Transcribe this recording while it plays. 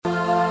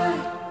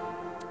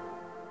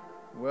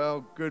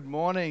Well, good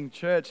morning,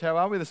 church. How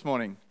are we this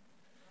morning?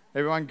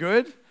 Everyone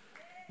good?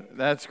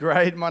 That's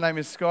great. My name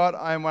is Scott.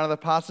 I am one of the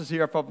pastors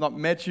here if I've not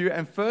met you.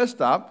 And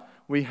first up,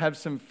 we have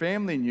some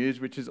family news,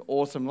 which is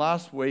awesome.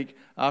 Last week,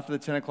 after the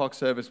 10 o'clock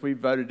service, we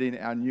voted in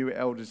our new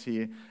elders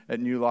here at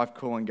New Life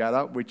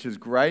Coolangatta, which is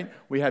great.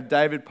 We have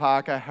David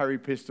Parker, Harry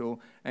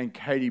Pistol, and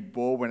Katie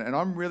Baldwin. And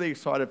I'm really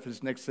excited for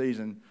this next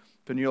season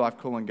for New Life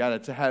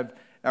Coolangatta to have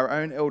our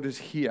own elders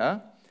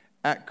here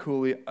at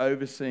Cooley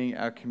overseeing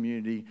our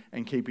community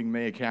and keeping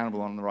me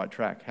accountable on the right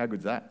track. How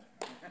good's that?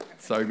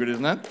 So good,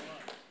 isn't it?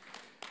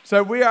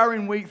 So we are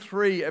in week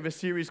 3 of a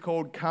series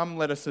called Come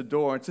Let Us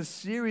Adore. It's a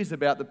series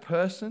about the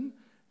person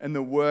and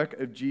the work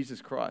of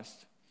Jesus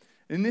Christ.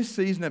 In this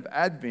season of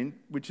Advent,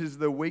 which is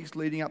the weeks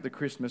leading up to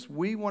Christmas,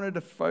 we wanted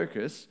to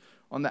focus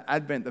on the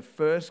Advent, the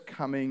first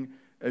coming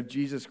of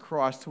Jesus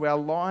Christ, to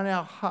align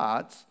our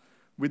hearts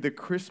with the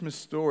Christmas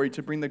story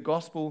to bring the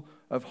gospel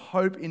of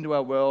hope into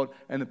our world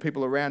and the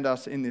people around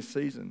us in this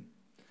season.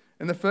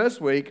 In the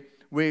first week,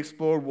 we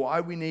explored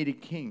why we need a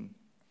king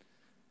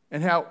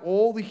and how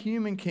all the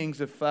human kings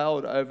have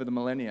failed over the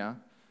millennia,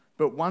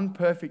 but one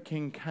perfect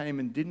king came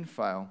and didn't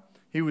fail.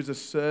 He was a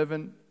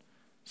servant,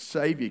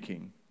 savior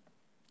king.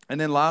 And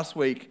then last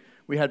week,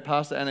 we had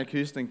Pastor Anna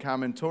Houston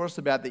come and taught us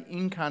about the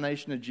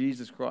incarnation of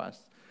Jesus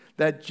Christ,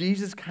 that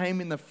Jesus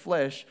came in the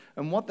flesh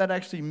and what that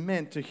actually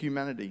meant to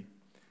humanity.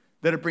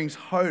 That it brings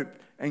hope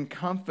and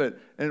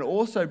comfort, and it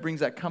also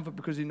brings that comfort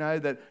because you know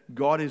that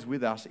God is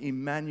with us,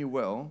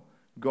 Emmanuel,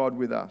 God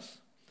with us.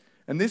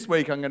 And this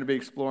week I'm going to be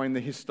exploring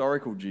the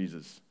historical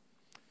Jesus.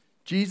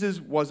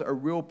 Jesus was a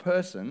real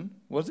person,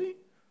 was he?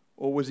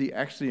 Or was he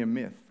actually a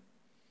myth?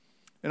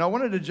 And I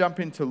wanted to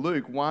jump into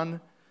Luke 1,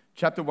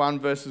 chapter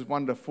 1, verses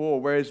 1 to 4,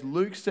 whereas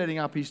Luke's setting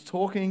up, he's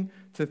talking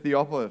to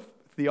Theophilus.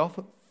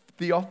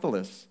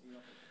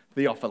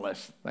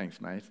 Thanks,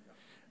 mate.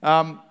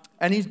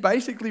 And he's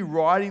basically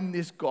writing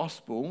this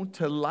gospel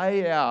to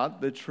lay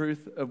out the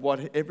truth of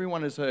what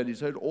everyone has heard.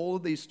 He's heard all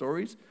of these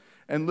stories.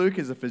 And Luke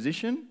is a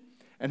physician,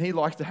 and he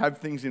likes to have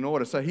things in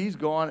order. So he's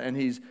gone and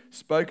he's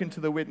spoken to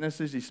the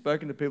witnesses. He's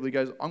spoken to people. He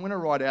goes, I'm going to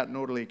write out an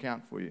orderly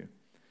account for you.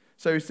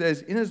 So he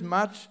says,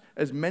 inasmuch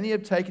as many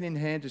have taken in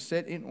hand to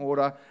set in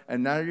order a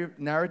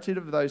narrative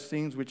of those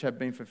things which have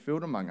been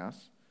fulfilled among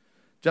us,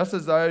 just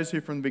as those who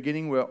from the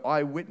beginning were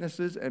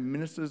eyewitnesses and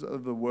ministers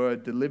of the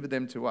word delivered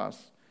them to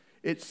us,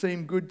 it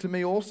seemed good to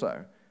me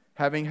also,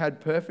 having had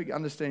perfect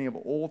understanding of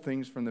all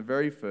things from the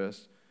very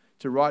first,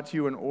 to write to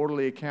you an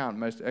orderly account,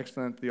 most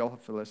excellent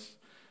Theophilus,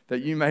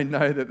 that you may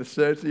know that the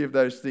certainty of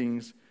those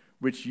things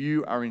which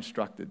you are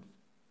instructed.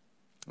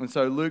 And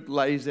so Luke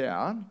lays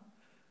out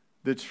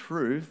the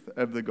truth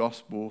of the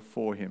gospel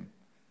for him.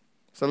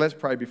 So let's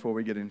pray before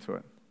we get into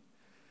it.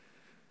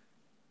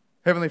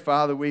 Heavenly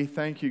Father, we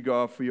thank you,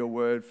 God, for your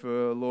word,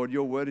 for, Lord,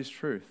 your word is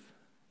truth.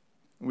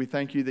 We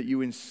thank you that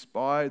you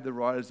inspired the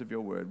writers of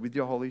your word with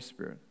your Holy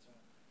Spirit,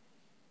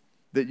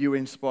 that you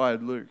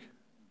inspired Luke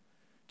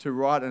to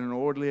write an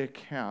orderly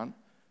account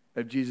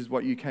of Jesus,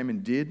 what you came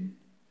and did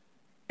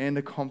and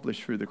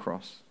accomplished through the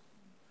cross.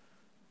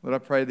 Lord, I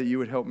pray that you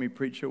would help me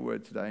preach your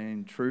word today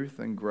in truth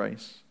and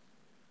grace.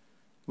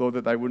 Lord,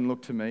 that they wouldn't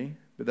look to me,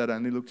 but they'd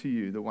only look to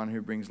you, the one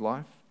who brings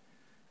life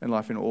and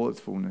life in all its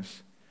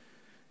fullness.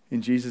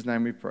 In Jesus'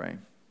 name we pray.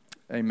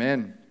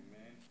 Amen.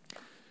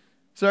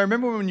 So I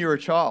remember when you were a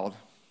child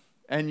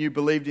and you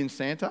believed in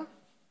Santa?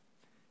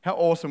 How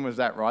awesome was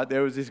that, right?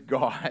 There was this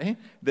guy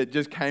that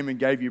just came and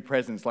gave you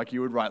presents. Like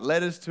you would write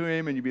letters to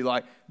him and you'd be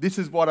like, this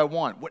is what I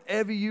want.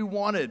 Whatever you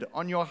wanted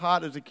on your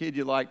heart as a kid,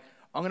 you're like,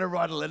 I'm going to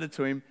write a letter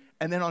to him.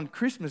 And then on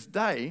Christmas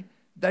Day,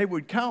 they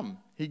would come.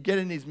 He'd get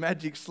in his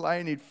magic sleigh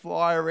and he'd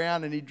fly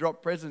around and he'd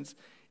drop presents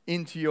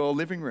into your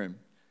living room.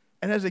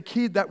 And as a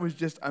kid, that was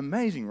just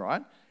amazing,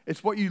 right?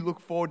 It's what you look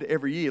forward to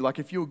every year. Like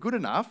if you were good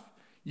enough,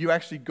 you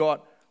actually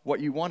got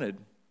what you wanted.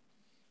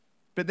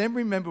 But then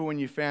remember when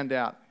you found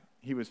out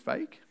he was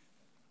fake?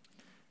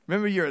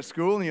 Remember you're at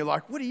school and you're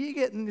like, what are you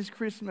getting this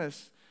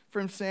Christmas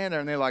from Santa?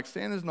 And they're like,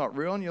 Santa's not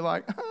real. And you're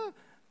like,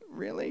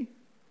 really?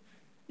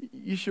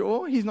 You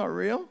sure he's not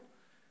real?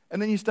 And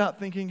then you start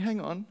thinking,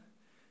 hang on.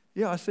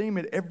 Yeah, I see him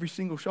at every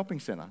single shopping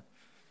center.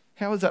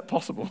 How is that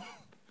possible?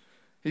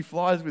 He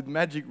flies with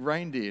magic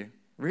reindeer.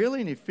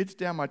 Really? And he fits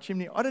down my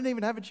chimney. I don't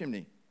even have a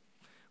chimney.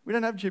 We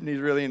don't have chimneys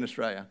really in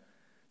Australia.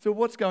 So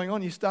what's going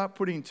on? You start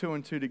putting 2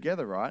 and 2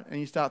 together, right?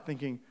 And you start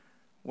thinking,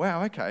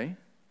 wow, okay,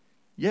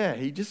 yeah,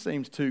 he just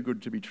seems too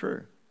good to be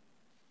true.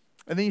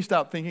 And then you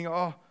start thinking,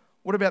 oh,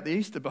 what about the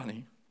Easter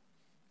Bunny?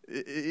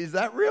 Is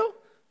that real?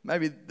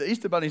 Maybe the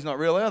Easter Bunny's not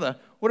real either.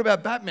 What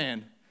about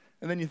Batman?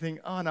 And then you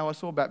think, oh, no, I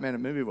saw Batman at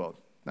Movie World.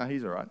 No,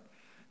 he's all right.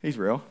 He's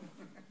real.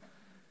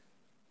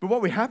 But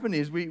what happened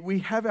is we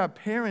have our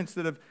parents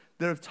that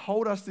have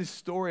told us this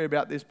story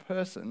about this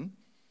person.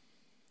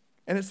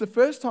 And it's the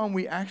first time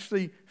we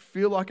actually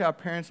feel like our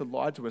parents have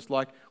lied to us,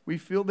 like we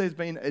feel there's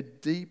been a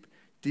deep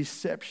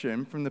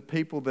deception from the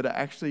people that are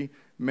actually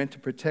meant to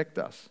protect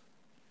us. Is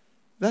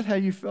that how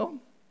you felt?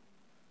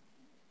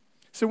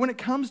 So when it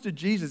comes to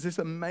Jesus, this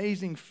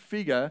amazing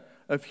figure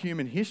of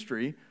human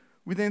history,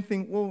 we then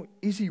think, well,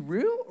 is he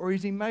real or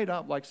is he made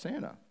up like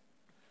Santa?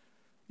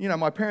 You know,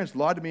 my parents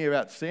lied to me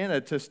about Santa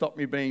to stop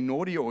me being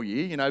naughty all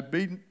year. You know,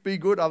 be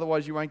good,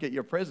 otherwise you won't get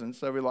your presents.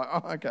 So we're like,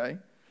 oh, okay.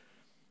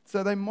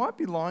 So they might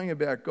be lying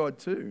about God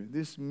too,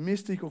 this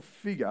mystical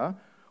figure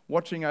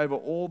watching over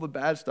all the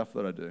bad stuff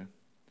that I do.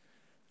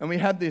 And we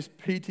have this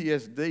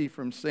PTSD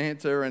from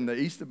Santa and the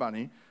Easter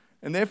Bunny,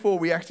 and therefore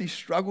we actually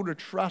struggle to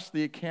trust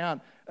the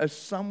account of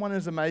someone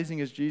as amazing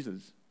as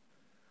Jesus.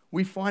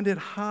 We find it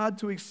hard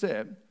to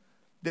accept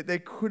that there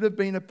could have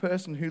been a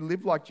person who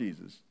lived like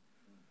Jesus,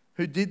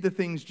 who did the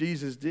things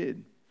Jesus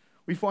did.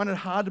 We find it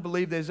hard to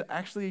believe there's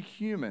actually a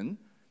human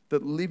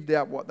that lived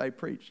out what they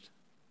preached.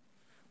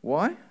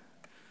 Why?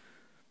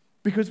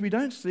 Because we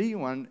don't see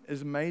one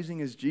as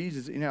amazing as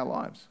Jesus in our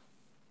lives.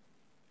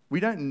 We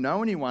don't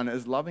know anyone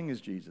as loving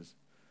as Jesus,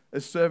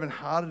 as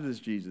servant-hearted as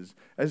Jesus,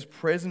 as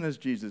present as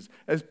Jesus,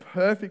 as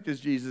perfect as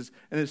Jesus,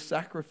 and as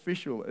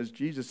sacrificial as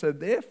Jesus. So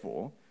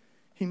therefore,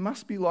 he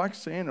must be like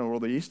Santa or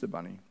the Easter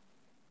Bunny.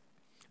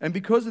 And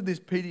because of this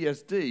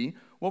PTSD,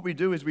 what we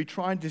do is we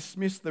try and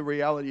dismiss the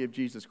reality of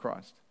Jesus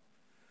Christ.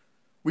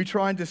 We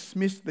try and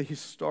dismiss the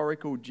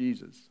historical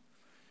Jesus.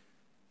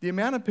 The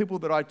amount of people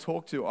that I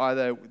talk to,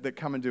 either that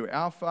come and do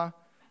Alpha,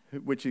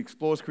 which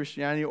explores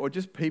Christianity, or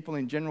just people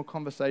in general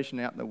conversation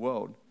out in the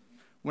world,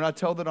 when I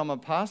tell that I'm a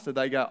pastor,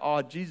 they go,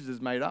 oh, Jesus is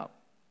made up.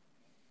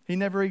 He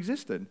never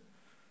existed.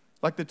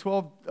 Like the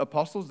 12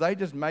 apostles, they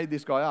just made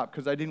this guy up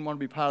because they didn't want to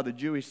be part of the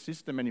Jewish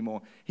system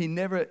anymore. He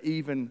never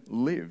even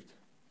lived.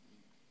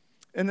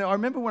 And I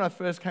remember when I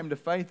first came to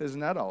faith as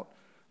an adult,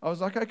 I was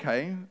like,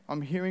 okay,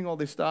 I'm hearing all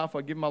this stuff.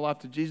 I give my life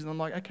to Jesus, and I'm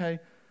like, okay,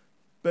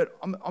 but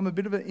I'm a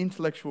bit of an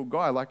intellectual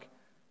guy. Like,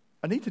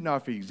 I need to know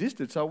if he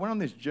existed. So I went on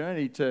this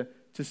journey to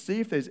see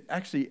if there's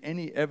actually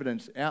any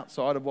evidence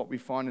outside of what we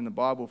find in the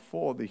Bible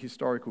for the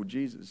historical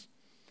Jesus.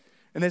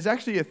 And there's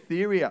actually a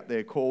theory out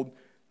there called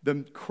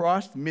the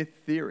Christ myth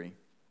theory.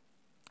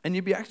 And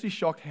you'd be actually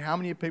shocked how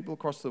many people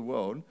across the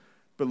world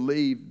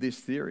believe this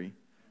theory.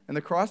 And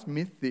the Christ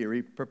myth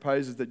theory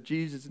proposes that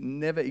Jesus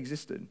never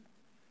existed.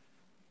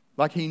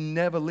 Like he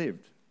never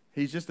lived.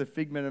 He's just a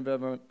figment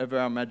of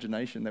our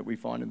imagination that we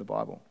find in the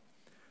Bible.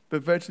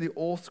 But virtually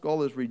all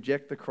scholars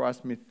reject the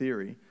Christ myth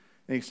theory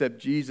and accept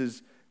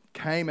Jesus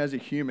came as a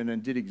human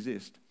and did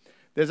exist.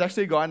 There's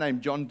actually a guy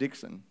named John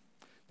Dixon.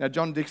 Now,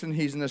 John Dixon,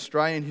 he's an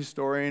Australian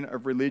historian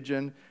of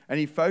religion, and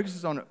he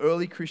focuses on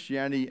early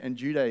Christianity and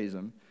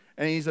Judaism,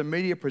 and he's a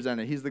media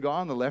presenter. He's the guy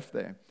on the left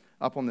there,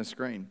 up on the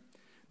screen.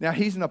 Now,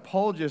 he's an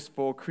apologist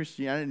for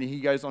Christianity. He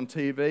goes on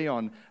TV,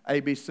 on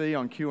ABC,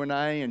 on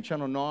Q&A, and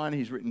Channel 9.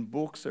 He's written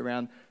books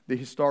around the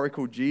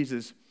historical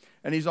Jesus,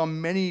 and he's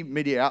on many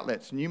media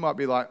outlets. And you might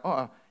be like,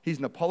 oh, he's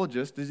an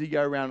apologist. Does he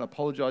go around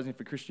apologizing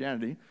for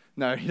Christianity?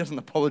 No, he doesn't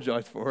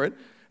apologize for it.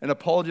 An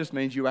apologist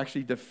means you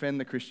actually defend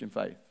the Christian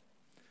faith.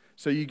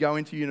 So you go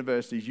into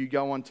universities, you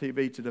go on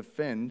TV to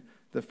defend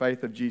the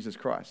faith of Jesus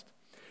Christ.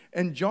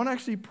 And John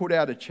actually put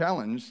out a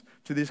challenge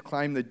to this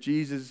claim that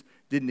Jesus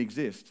didn't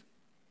exist.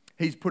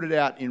 He's put it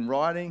out in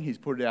writing, he's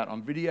put it out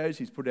on videos,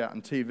 he's put it out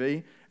on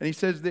TV, and he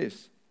says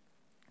this: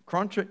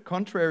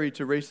 contrary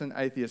to recent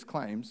atheist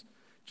claims,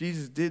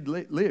 Jesus did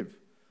live.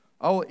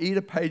 I will eat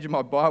a page of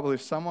my Bible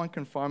if someone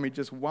can find me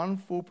just one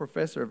full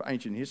professor of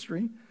ancient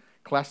history,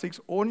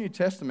 classics, or New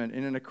Testament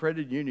in an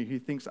accredited uni who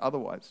thinks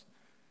otherwise.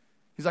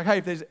 He's like, hey,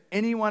 if there's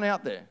anyone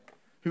out there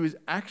who is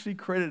actually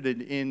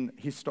credited in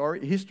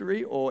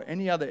history or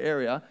any other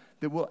area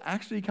that will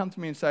actually come to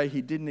me and say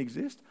he didn't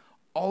exist,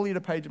 I'll eat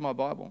a page of my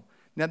Bible.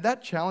 Now,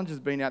 that challenge has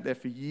been out there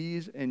for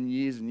years and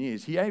years and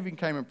years. He even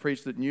came and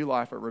preached at New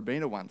Life at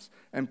Rabina once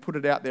and put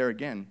it out there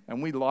again.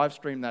 And we live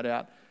streamed that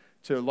out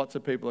to lots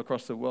of people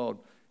across the world.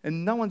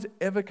 And no one's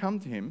ever come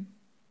to him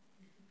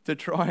to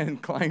try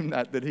and claim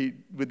that he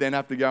would then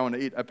have to go and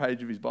eat a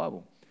page of his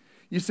Bible.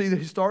 You see, the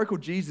historical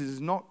Jesus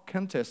is not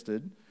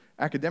contested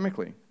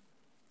academically.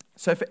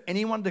 So for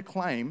anyone to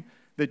claim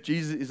that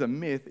Jesus is a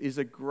myth is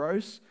a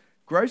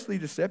grossly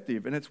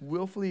deceptive, and it's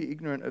willfully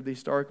ignorant of the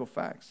historical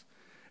facts.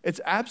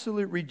 It's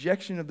absolute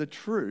rejection of the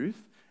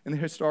truth and the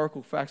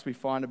historical facts we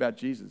find about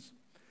Jesus.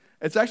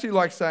 It's actually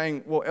like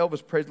saying, well,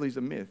 Elvis Presley's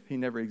a myth. He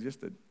never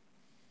existed.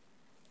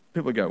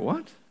 People go,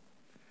 what?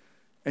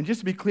 And just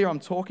to be clear, I'm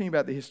talking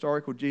about the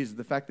historical Jesus,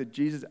 the fact that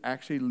Jesus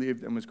actually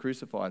lived and was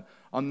crucified.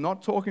 I'm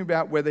not talking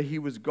about whether he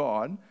was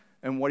God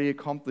and what he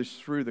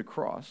accomplished through the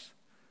cross.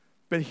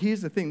 But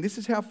here's the thing. This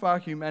is how far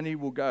humanity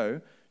will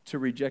go to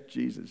reject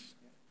Jesus.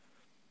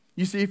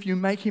 You see, if you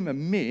make him a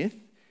myth,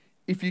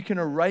 if you can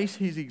erase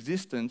his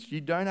existence,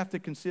 you don't have to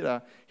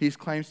consider his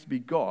claims to be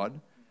God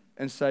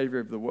and Savior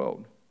of the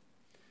world.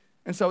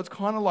 And so it's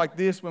kind of like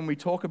this when we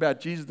talk about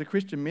Jesus. The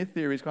Christian myth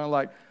theory is kind of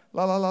like,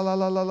 la, la, la, la,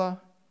 la, la, la.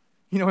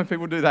 You know when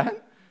people do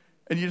that?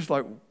 And you're just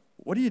like,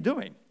 what are you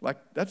doing? Like,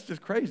 that's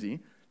just crazy.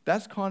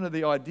 That's kind of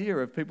the idea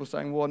of people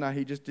saying, well, no,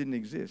 he just didn't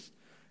exist.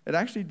 It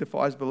actually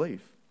defies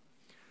belief.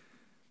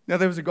 Now,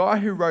 there was a guy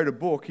who wrote a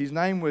book. He was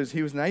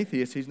an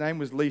atheist. His name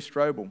was Lee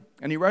Strobel.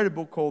 And he wrote a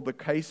book called The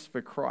Case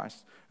for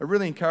Christ. I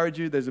really encourage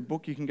you. There's a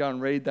book you can go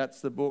and read.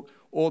 That's the book.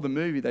 Or the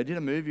movie. They did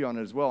a movie on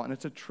it as well. And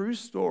it's a true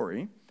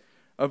story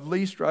of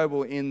Lee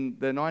Strobel in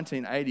the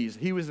 1980s.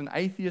 He was an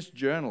atheist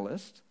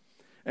journalist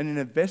and an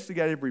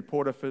investigative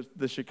reporter for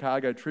the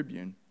Chicago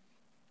Tribune.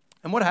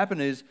 And what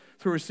happened is,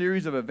 through a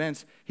series of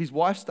events, his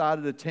wife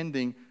started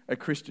attending a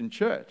Christian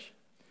church.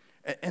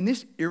 And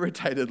this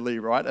irritated Lee,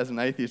 right, as an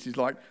atheist. He's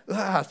like,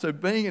 so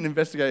being an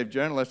investigative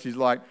journalist, he's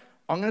like,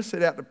 I'm going to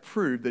set out to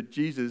prove that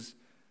Jesus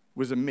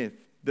was a myth,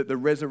 that the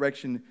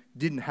resurrection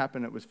didn't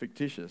happen, it was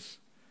fictitious.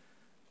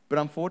 But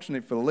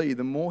unfortunately for Lee,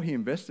 the more he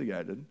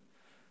investigated,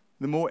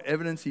 the more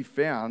evidence he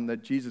found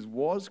that Jesus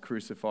was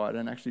crucified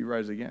and actually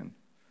rose again.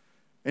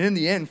 And in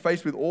the end,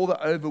 faced with all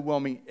the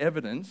overwhelming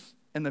evidence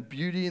and the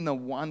beauty and the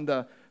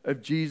wonder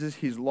of Jesus,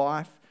 his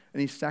life,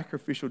 and his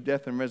sacrificial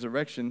death and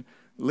resurrection,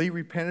 Lee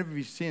repented of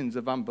his sins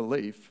of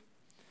unbelief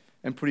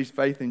and put his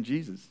faith in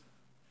Jesus.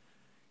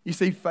 You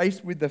see,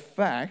 faced with the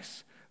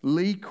facts,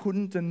 Lee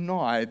couldn't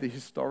deny the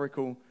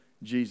historical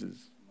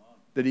Jesus,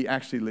 that he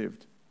actually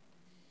lived.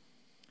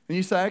 And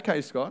you say,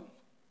 okay, Scott,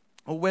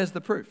 well, where's the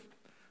proof?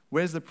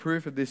 Where's the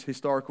proof of this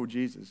historical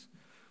Jesus?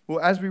 Well,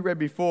 as we read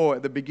before,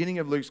 at the beginning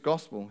of Luke's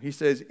gospel, he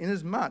says,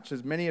 inasmuch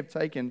as many have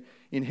taken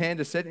in hand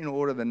to set in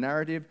order the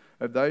narrative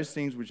of those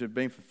things which have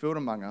been fulfilled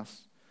among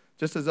us,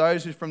 just as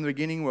those who from the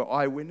beginning were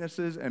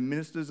eyewitnesses and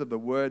ministers of the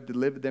word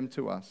delivered them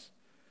to us.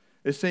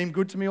 It seemed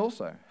good to me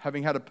also,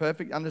 having had a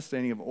perfect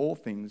understanding of all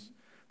things,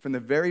 from the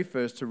very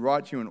first to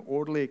write you an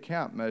orderly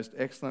account, most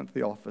excellent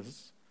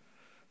Theophilus,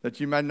 that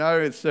you may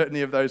know the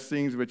certainty of those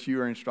things which you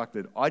are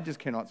instructed. I just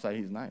cannot say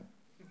his name.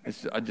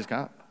 I just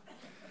can't.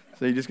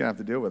 So you're just going to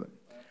have to deal with it.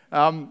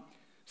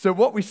 So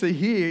what we see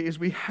here is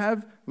we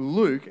have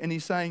Luke, and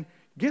he's saying,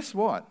 guess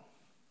what?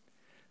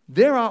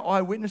 There are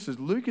eyewitnesses.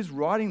 Luke is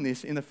writing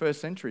this in the first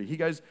century. He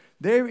goes,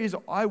 there is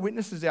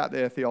eyewitnesses out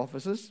there,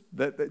 Theophilus,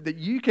 that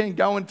you can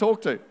go and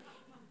talk to.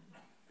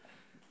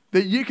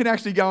 That you can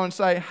actually go and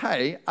say,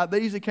 hey, are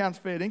these accounts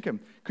fair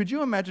income? Could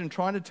you imagine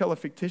trying to tell a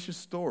fictitious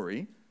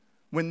story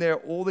when there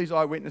are all these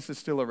eyewitnesses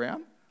still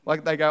around?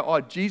 Like they go,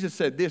 oh, Jesus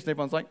said this, and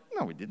everyone's like,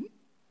 no, he didn't.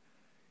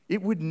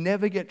 It would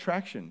never get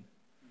traction.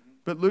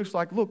 But Luke's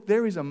like, look,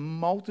 there is a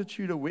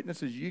multitude of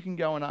witnesses you can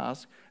go and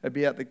ask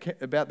about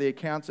the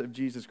accounts of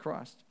Jesus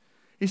Christ.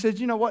 He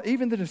says, you know what?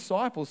 Even the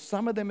disciples,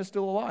 some of them are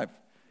still alive.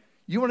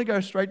 You want to go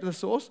straight to the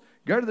source?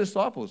 Go to the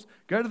disciples.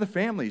 Go to the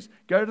families.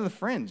 Go to the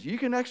friends. You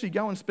can actually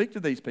go and speak to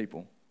these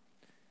people.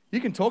 You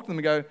can talk to them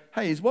and go,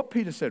 hey, is what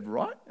Peter said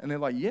right? And they're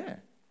like, yeah.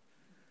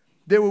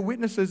 There were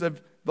witnesses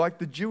of like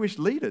the Jewish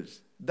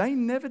leaders. They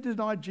never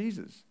denied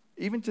Jesus,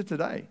 even to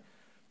today.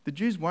 The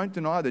Jews won't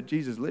deny that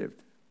Jesus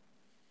lived.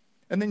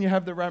 And then you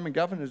have the Roman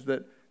governors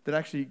that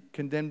actually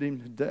condemned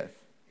him to death.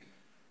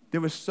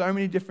 There were so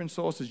many different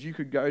sources you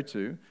could go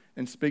to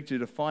and speak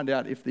to find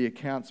out if the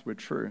accounts were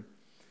true.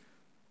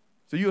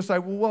 So you'll say,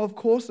 well, of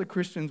course the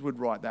Christians would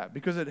write that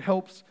because it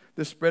helps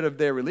the spread of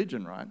their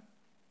religion, right?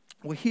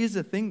 Well, here's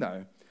the thing,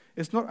 though.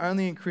 It's not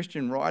only in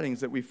Christian writings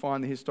that we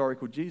find the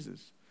historical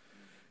Jesus.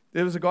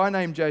 There was a guy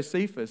named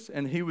Josephus,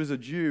 and he was a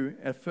Jew,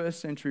 a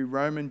first-century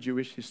Roman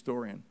Jewish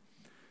historian.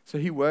 So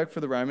he worked for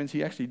the Romans.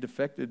 He actually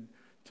defected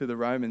to the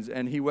Romans,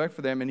 and he worked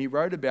for them, and he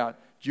wrote about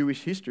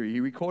Jewish history.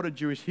 He recorded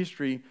Jewish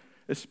history,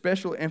 a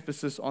special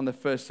emphasis on the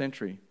first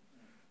century.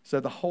 So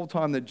the whole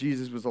time that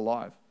Jesus was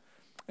alive.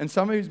 And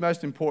some of his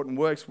most important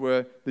works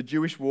were the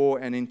Jewish War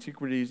and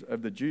Antiquities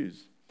of the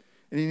Jews.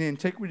 And in the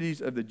Antiquities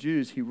of the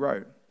Jews, he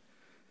wrote,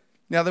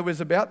 now there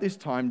was about this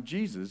time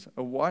Jesus,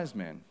 a wise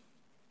man,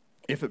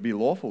 if it be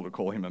lawful to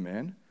call him a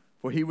man,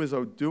 for he was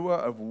a doer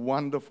of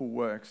wonderful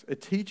works, a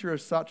teacher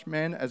of such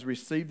men as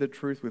received the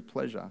truth with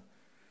pleasure.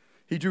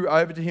 He drew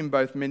over to him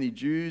both many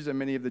Jews and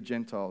many of the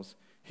Gentiles.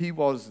 He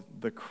was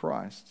the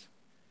Christ.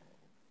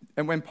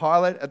 And when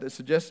Pilate, at the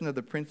suggestion of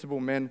the principal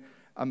men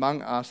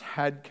among us,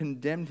 had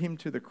condemned him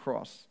to the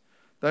cross,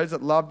 those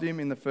that loved him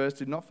in the first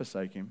did not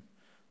forsake him,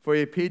 for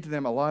he appeared to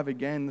them alive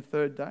again the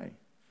third day.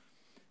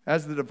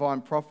 As the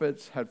divine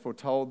prophets had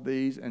foretold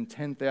these and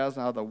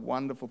 10,000 other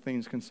wonderful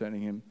things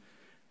concerning him,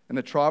 and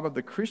the tribe of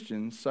the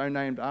Christians, so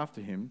named after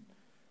him,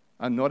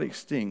 are not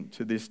extinct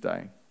to this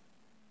day.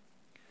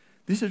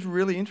 This is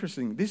really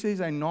interesting. This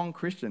is a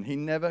non-Christian. He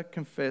never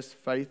confessed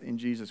faith in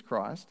Jesus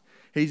Christ.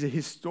 He's a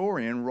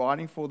historian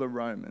writing for the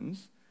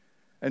Romans.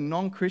 A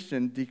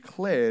non-Christian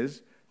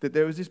declares that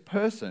there was this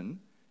person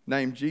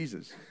named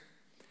Jesus.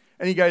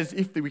 And he goes,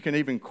 if we can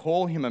even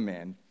call him a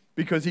man,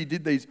 because he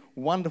did these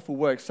wonderful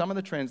works. Some of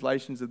the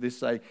translations of this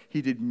say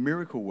he did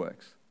miracle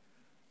works.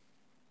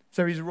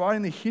 So he's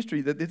writing the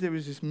history that there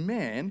was this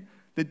man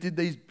that did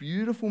these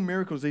beautiful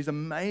miracles, these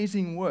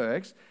amazing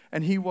works,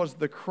 and he was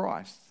the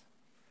Christ.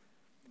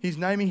 He's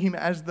naming him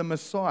as the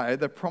Messiah,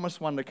 the promised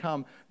one to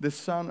come, the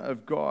Son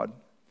of God.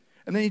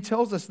 And then he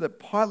tells us that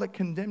Pilate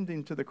condemned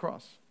him to the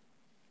cross.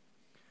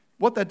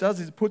 What that does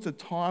is it puts a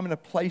time and a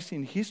place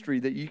in history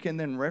that you can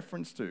then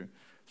reference to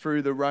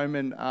through the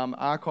Roman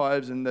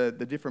archives and the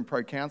different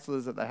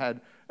proconsuls that they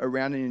had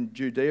around in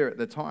Judea at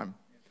the time.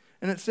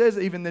 And it says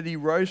even that he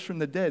rose from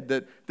the dead,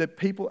 that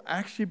people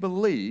actually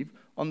believe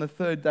on the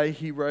third day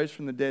he rose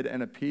from the dead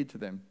and appeared to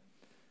them,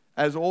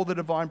 as all the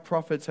divine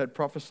prophets had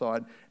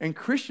prophesied, and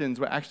Christians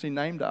were actually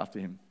named after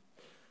him.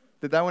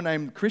 That they were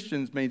named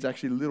Christians means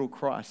actually little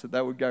Christ, that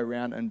they would go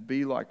around and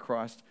be like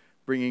Christ,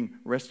 bringing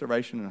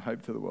restoration and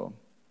hope to the world.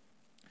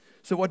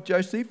 So what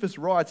Josephus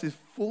writes is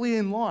fully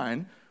in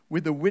line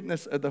with the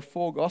witness of the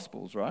four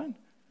Gospels, right?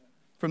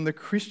 From the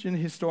Christian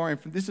historian.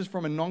 This is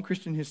from a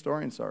non-Christian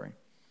historian, sorry.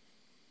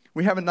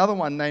 We have another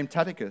one named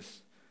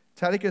Tacitus.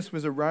 Tacitus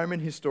was a Roman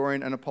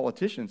historian and a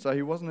politician, so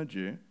he wasn't a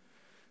Jew.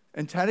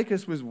 And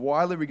Tacitus was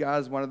widely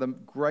regarded as one of the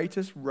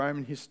greatest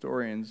Roman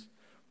historians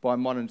by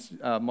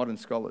modern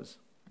scholars.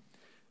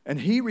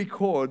 And he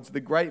records the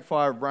Great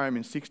Fire of Rome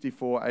in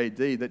 64 AD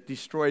that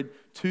destroyed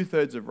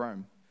 2/3 of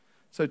Rome.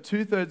 So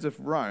 2/3 of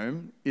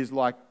Rome is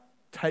like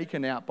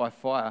taken out by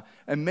fire.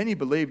 And many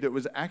believed it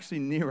was actually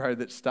Nero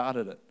that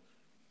started it.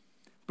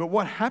 But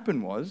what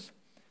happened was,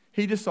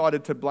 he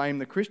decided to blame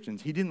the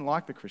Christians. He didn't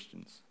like the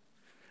Christians.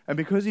 And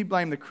because he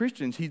blamed the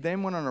Christians, he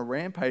then went on a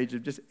rampage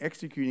of just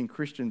executing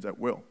Christians at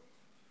will.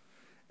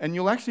 And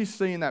you'll actually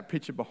see in that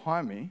picture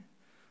behind me,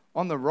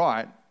 on the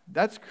right,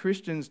 that's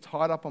Christians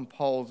tied up on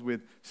poles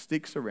with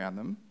sticks around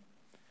them.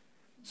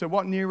 So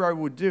what Nero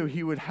would do,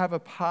 he would have a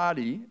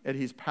party at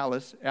his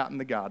palace out in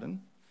the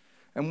garden.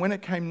 And when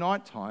it came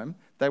nighttime,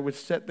 they would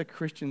set the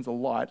Christians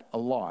alight,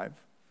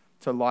 alive,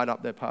 to light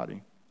up their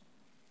party.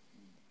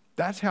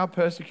 That's how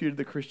persecuted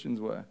the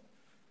Christians were.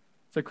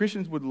 So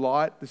Christians would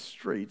light the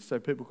streets so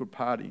people could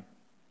party.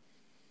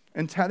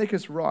 And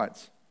Tacitus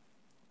writes,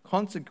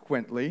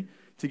 consequently,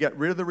 to get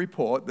rid of the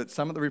report that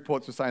some of the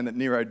reports were saying that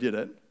Nero did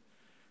it,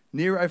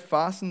 Nero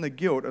fastened the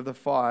guilt of the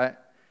fire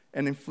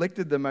and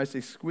inflicted the most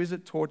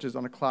exquisite tortures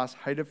on a class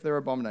hated for their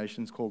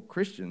abominations called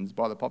Christians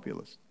by the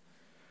populace.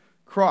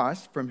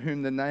 Christ, from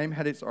whom the name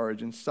had its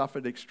origin,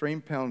 suffered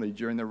extreme penalty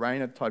during the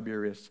reign of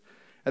Tiberius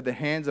at the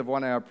hands of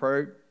one of our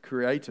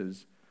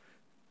procurators,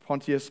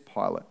 Pontius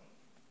Pilate.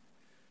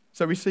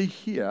 So we see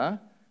here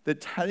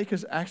that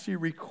Tacitus actually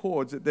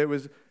records that there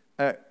was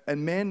a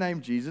man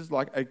named Jesus,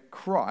 like a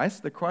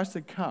Christ, the Christ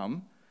had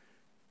come,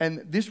 and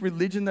this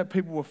religion that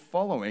people were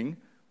following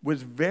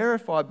was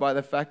verified by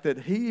the fact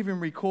that he even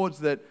records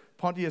that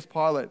Pontius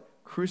Pilate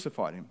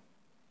crucified him.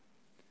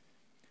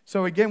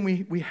 So again,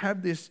 we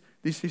have this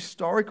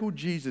historical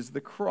Jesus, the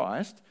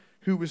Christ,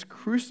 who was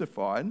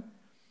crucified,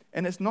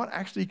 and it's not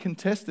actually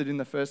contested in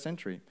the first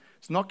century.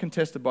 It's not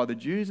contested by the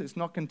Jews, it's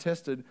not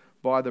contested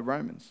by the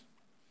Romans.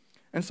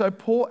 And so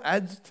Paul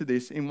adds to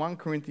this in 1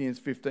 Corinthians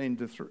 15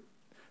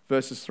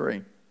 verses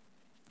 3.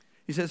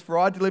 He says, "For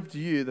I delivered to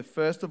you the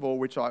first of all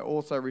which I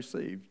also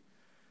received,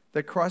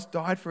 that Christ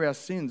died for our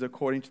sins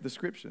according to the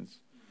Scriptures.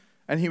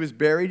 And he was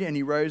buried and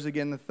he rose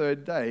again the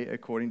third day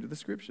according to the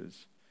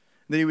Scriptures.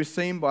 That he was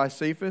seen by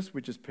Cephas,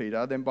 which is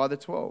Peter, then by the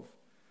 12.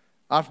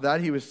 After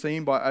that he was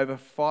seen by over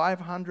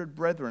 500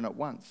 brethren at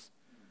once,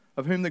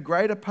 of whom the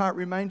greater part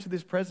remain to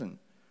this present,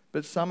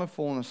 but some have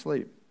fallen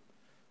asleep.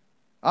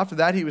 After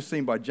that he was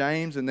seen by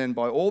James and then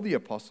by all the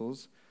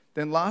apostles.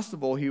 Then last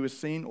of all he was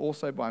seen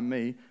also by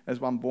me as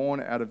one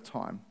born out of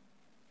time."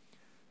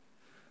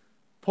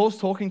 Paul's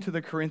talking to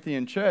the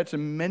Corinthian church,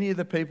 and many of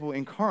the people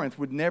in Corinth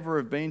would never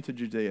have been to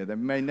Judea. They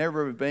may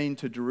never have been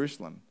to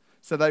Jerusalem.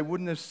 So they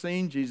wouldn't have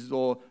seen Jesus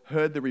or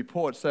heard the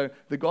report. So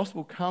the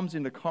gospel comes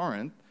into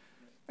Corinth,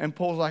 and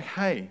Paul's like,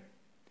 hey,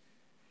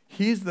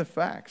 here's the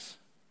facts.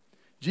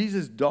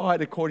 Jesus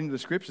died according to the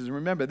Scriptures. And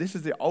remember, this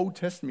is the Old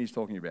Testament he's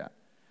talking about.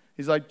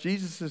 He's like,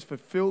 Jesus has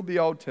fulfilled the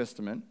Old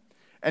Testament,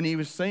 and he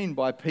was seen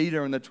by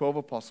Peter and the 12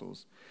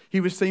 apostles. He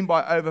was seen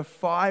by over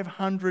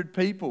 500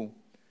 people.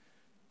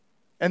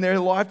 And they're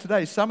alive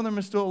today. Some of them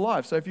are still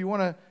alive. So if you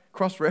want to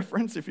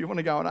cross-reference, if you want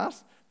to go and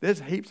ask, there's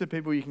heaps of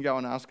people you can go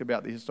and ask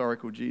about the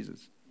historical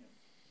Jesus.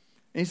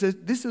 And he says,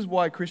 this is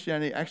why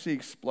Christianity actually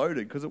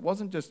exploded, because it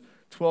wasn't just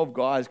 12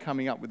 guys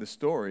coming up with a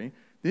story.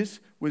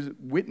 This was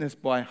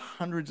witnessed by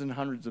hundreds and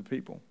hundreds of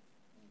people.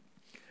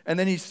 And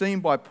then he's seen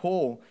by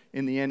Paul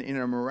in the end in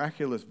a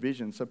miraculous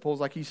vision. So Paul's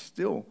like, he's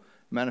still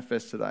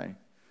manifest today.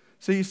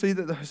 So you see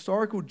that the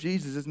historical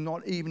Jesus is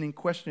not even in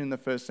question in the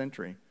first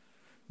century.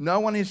 No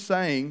one is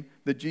saying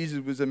that Jesus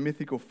was a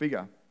mythical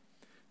figure.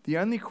 The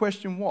only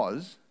question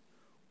was,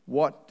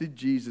 what did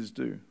Jesus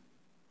do?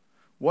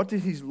 What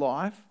did his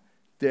life,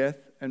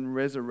 death, and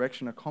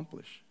resurrection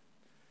accomplish?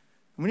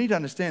 And we need to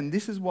understand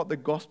this is what the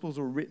Gospels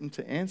were written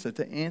to answer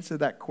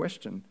that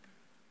question.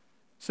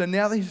 So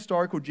now the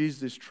historical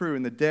Jesus is true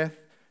and the death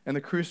and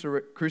the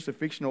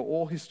crucifixion are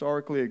all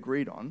historically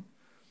agreed on,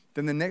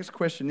 then the next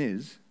question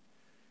is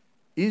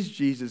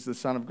Jesus the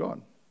Son of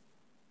God?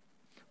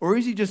 Or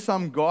is he just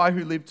some guy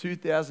who lived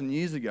 2,000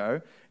 years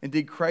ago and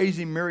did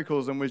crazy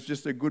miracles and was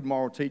just a good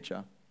moral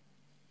teacher?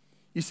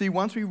 You see,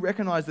 once we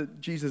recognize that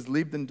Jesus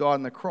lived and died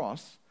on the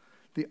cross,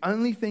 the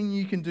only thing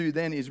you can do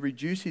then is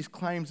reduce his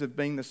claims of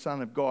being the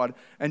Son of God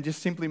and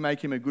just simply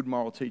make him a good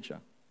moral teacher.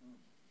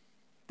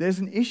 There's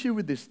an issue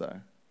with this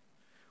though.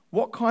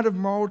 What kind of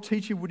moral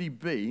teacher would he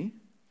be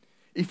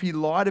if he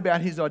lied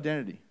about his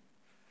identity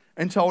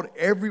and told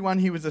everyone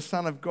he was the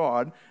Son of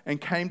God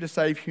and came to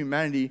save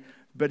humanity,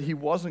 but he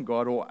wasn't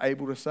God or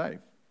able to save?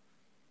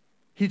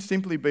 He'd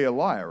simply be a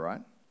liar,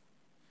 right?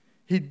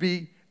 He'd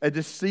be a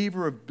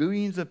deceiver of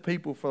billions of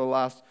people for the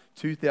last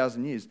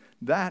 2,000 years.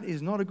 That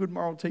is not a good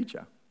moral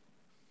teacher.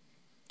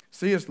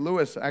 C.S.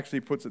 Lewis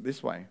actually puts it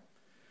this way.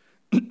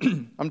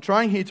 I'm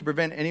trying here to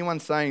prevent anyone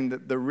saying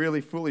that the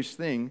really foolish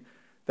thing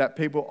that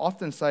people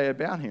often say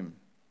about him.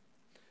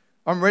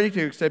 I'm ready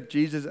to accept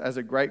Jesus as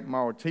a great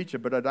moral teacher,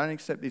 but I don't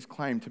accept his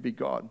claim to be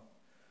God.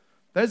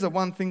 That is the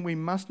one thing we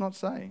must not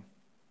say.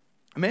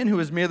 A man who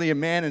was merely a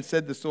man and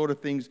said the sort of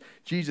things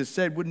Jesus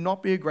said would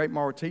not be a great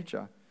moral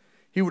teacher.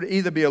 He would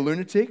either be a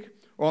lunatic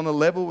or on the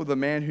level with a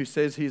man who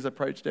says he is a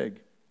poached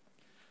egg,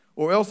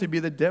 or else he'd be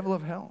the devil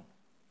of hell.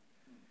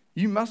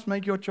 You must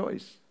make your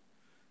choice.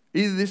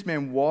 Either this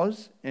man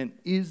was and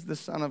is the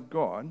Son of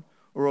God,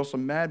 or else a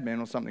madman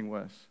or something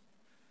worse.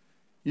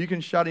 You can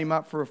shut him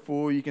up for a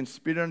fool, you can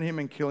spit on him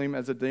and kill him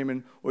as a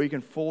demon, or you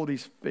can fall at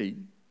his feet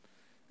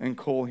and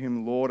call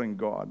him Lord and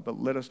God.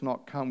 But let us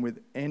not come with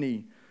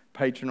any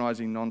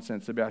patronizing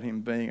nonsense about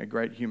him being a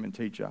great human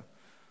teacher.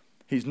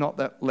 He's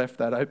not left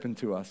that open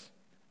to us,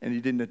 and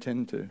he didn't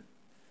attend to.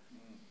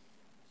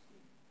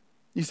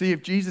 You see,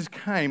 if Jesus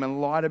came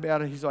and lied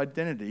about his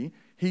identity,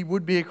 he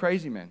would be a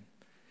crazy man.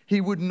 He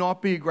would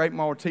not be a great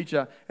moral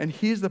teacher. And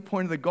here's the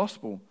point of the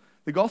gospel.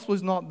 The gospel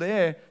is not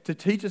there to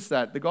teach us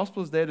that. The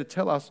gospel is there to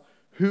tell us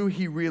who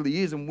he really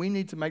is, and we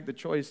need to make the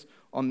choice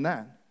on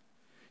that.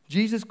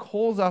 Jesus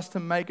calls us to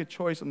make a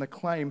choice on the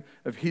claim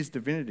of his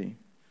divinity.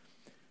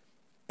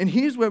 And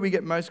here's where we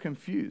get most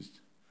confused.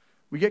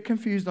 We get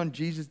confused on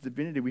Jesus'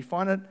 divinity. We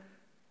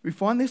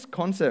find this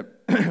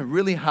concept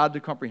really hard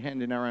to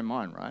comprehend in our own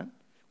mind, right?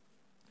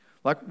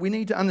 Like, we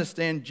need to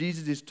understand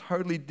Jesus is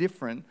totally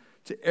different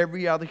to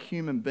every other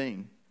human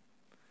being,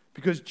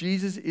 because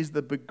Jesus is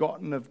the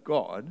begotten of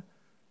God,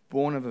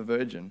 born of a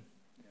virgin.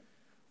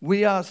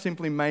 We are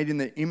simply made in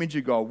the image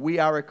of God. We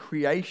are a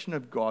creation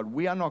of God.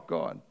 We are not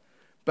God.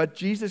 But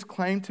Jesus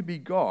claimed to be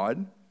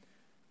God.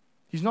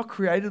 He's not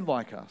created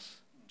like us.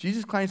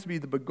 Jesus claims to be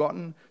the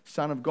begotten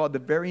Son of God, the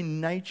very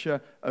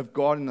nature of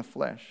God in the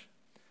flesh.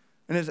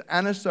 And as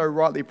Anna so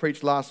rightly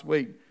preached last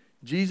week,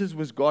 Jesus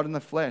was God in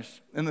the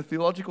flesh. And the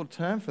theological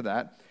term for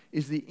that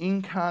is the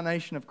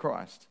incarnation of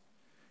Christ,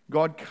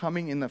 God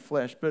coming in the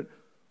flesh. But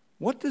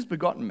what does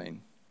begotten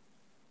mean?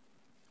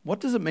 What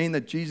does it mean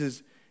that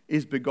Jesus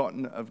is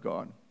begotten of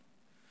God?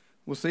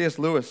 Well, C.S.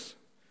 Lewis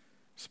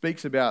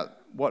speaks about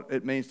what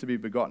it means to be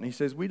begotten. He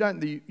says, we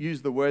don't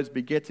use the words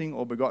begetting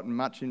or begotten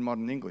much in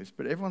modern English,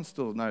 but everyone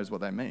still knows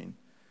what they mean.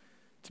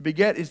 To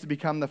beget is to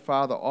become the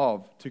father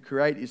of. To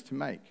create is to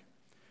make.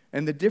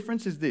 And the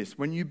difference is this: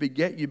 when you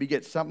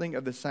beget something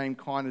of the same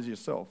kind as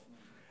yourself.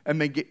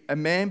 A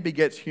man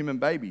begets human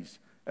babies.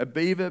 A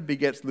beaver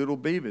begets little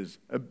beavers.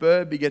 A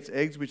bird begets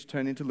eggs which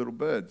turn into little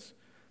birds.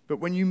 But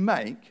when you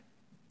make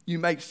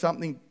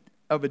something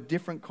of a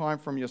different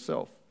kind from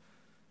yourself.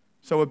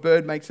 So a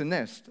bird makes a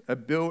nest. A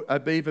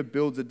beaver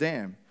builds a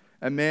dam.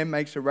 A man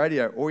makes a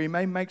radio. Or he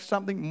may make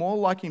something more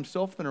like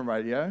himself than a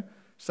radio,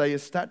 say a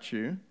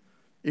statue.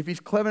 If he's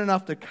clever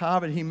enough to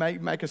carve it, he may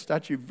make a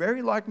statue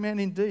very like man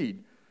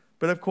indeed.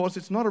 But of course,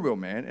 it's not a real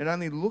man. It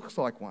only looks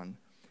like one.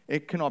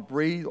 It cannot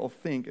breathe or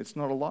think. It's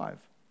not alive.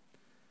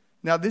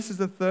 Now, this is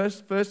the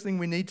first thing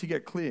we need to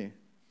get clear.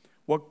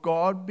 What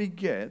God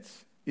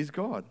begets is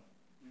God.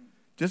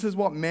 Just as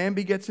what man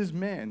begets is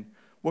man.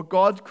 What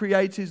God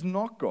creates is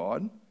not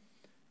God.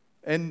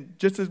 And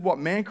just as what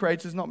man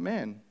creates is not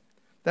man.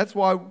 That's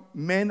why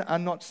men are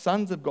not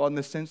sons of God in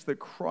the sense that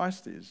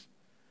Christ is.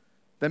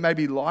 They may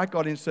be like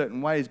God in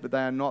certain ways, but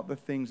they are not the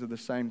things of the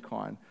same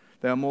kind.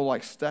 They are more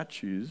like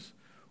statues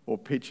or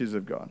pictures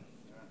of God.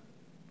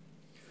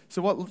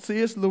 So what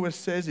C.S. Lewis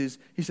says is,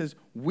 he says,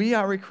 we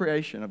are a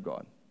creation of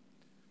God.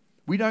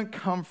 We don't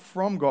come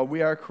from God.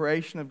 We are a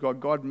creation of God.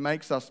 God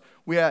makes us.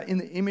 We are in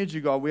the image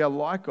of God. We are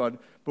like God,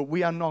 but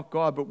we are not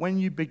God. But when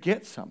you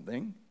beget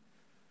something,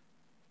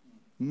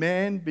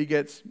 man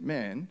begets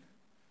man,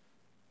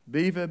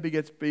 beaver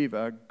begets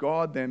beaver,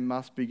 God then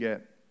must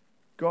beget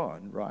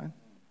God, right?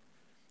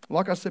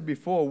 Like I said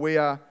before, we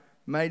are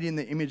made in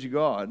the image of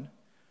God,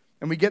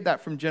 and we get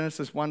that from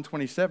Genesis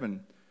 1:27.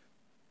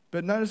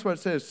 But notice what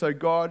it says. So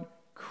God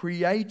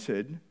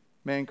created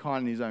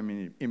mankind in his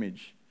own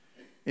image.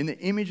 In the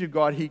image of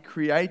God, he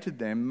created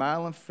them,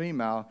 male and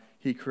female,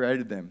 he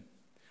created them.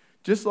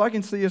 Just like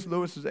in C.S.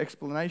 Lewis's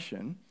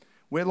explanation,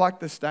 we're like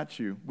the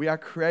statue. We are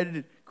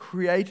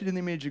created in the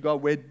image of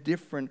God. We're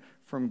different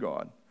from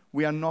God.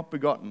 We are not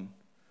begotten.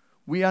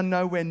 We are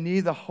nowhere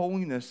near the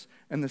holiness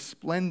and the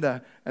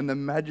splendor and the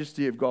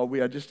majesty of God. We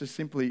are just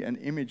simply an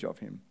image of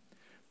him.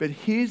 But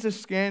here's a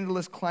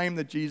scandalous claim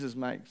that Jesus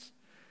makes.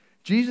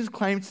 Jesus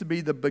claims to be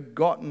the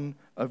begotten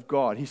of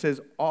God. He says,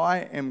 I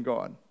am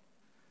God.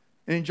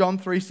 And in John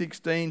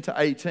 3:16 to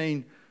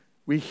 18,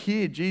 we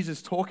hear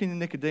Jesus talking to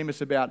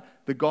Nicodemus about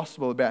the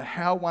gospel, about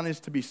how one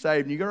is to be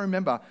saved. And you've got to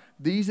remember,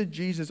 these are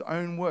Jesus'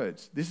 own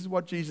words. This is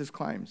what Jesus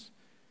claims.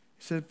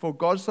 He said, for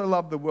God so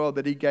loved the world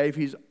that he gave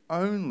his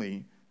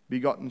only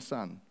begotten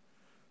Son,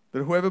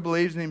 that whoever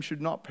believes in him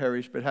should not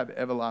perish but have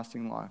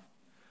everlasting life.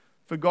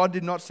 For God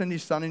did not send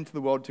his Son into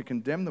the world to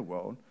condemn the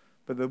world,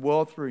 but the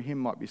world through him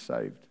might be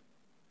saved.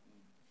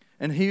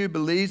 And he who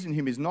believes in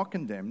him is not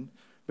condemned,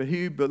 But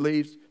he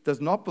who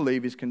does not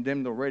believe is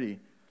condemned already,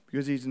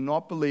 because he's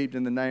not believed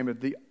in the name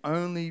of the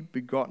only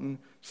begotten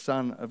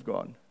Son of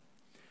God.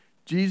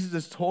 Jesus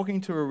is talking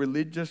to a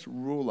religious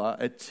ruler,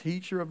 a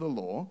teacher of the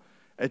law,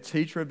 a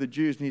teacher of the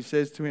Jews, and he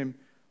says to him,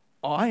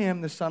 I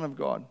am the Son of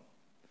God.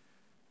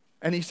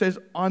 And he says,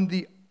 I'm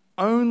the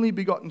only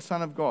begotten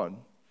Son of God.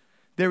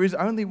 There is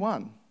only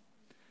one.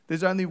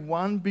 There's only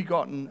one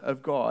begotten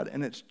of God,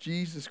 and it's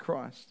Jesus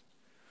Christ.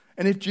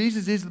 And if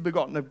Jesus is the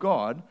begotten of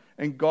God,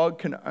 and God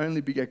can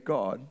only beget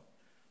God,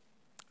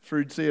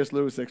 through C.S.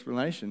 Lewis'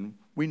 explanation,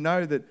 we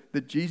know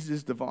that Jesus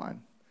is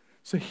divine.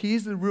 So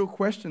here's the real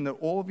question that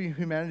all of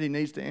humanity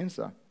needs to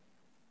answer.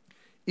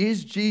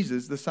 Is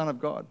Jesus the Son of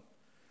God?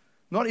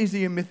 Not is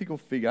he a mythical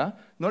figure,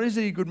 not is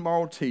he a good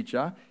moral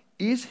teacher,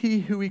 is he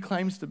who he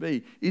claims to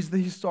be? Is the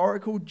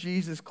historical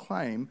Jesus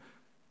claim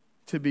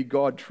to be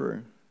God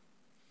true?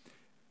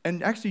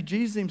 And actually,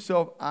 Jesus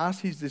himself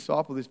asked his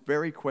disciples this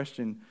very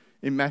question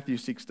in Matthew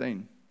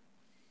 16.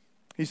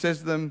 He says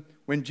to them,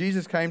 when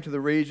Jesus came to the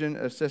region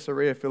of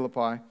Caesarea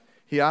Philippi,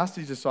 he asked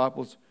his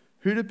disciples,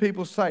 who do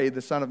people say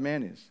the Son of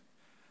Man is?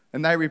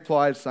 And they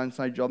replied, some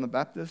say John the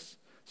Baptist,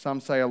 some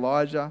say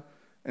Elijah,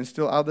 and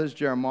still others,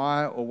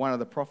 Jeremiah or one of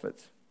the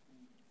prophets.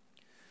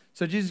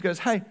 So Jesus goes,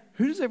 hey,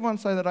 who does everyone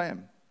say that I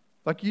am?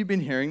 Like, you've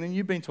been hearing them,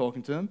 you've been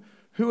talking to them.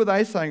 Who are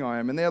they saying I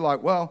am? And they're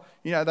like, well,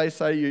 they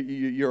say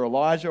you're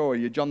Elijah, or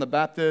you're John the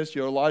Baptist,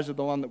 you're Elijah,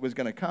 the one that was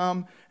going to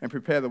come and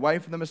prepare the way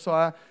for the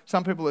Messiah.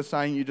 Some people are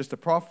saying you're just a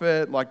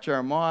prophet like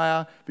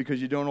Jeremiah because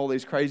you're doing all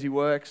these crazy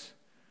works.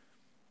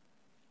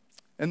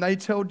 And they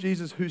tell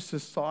Jesus who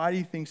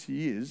society thinks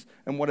he is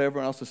and what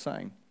everyone else is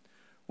saying.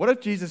 What if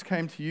Jesus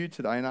came to you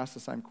today and asked the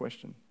same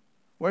question?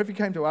 What if he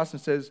came to us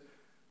and says,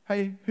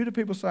 hey, who do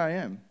people say I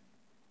am?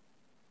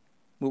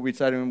 Well, we'd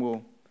say to him,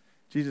 well,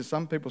 Jesus,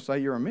 some people say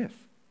you're a myth.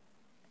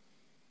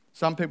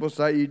 Some people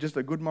say you're just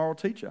a good moral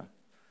teacher.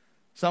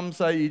 Some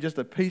say you're just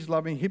a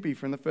peace-loving hippie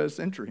from the first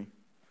century.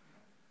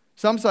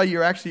 Some say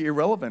you're actually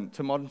irrelevant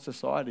to modern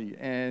society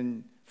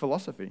and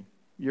philosophy.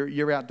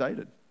 You're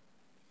outdated.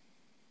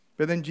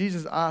 But then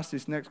Jesus asks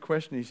this next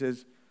question. He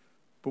says,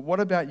 but what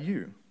about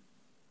you?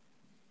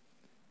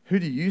 Who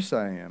do you say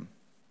I am?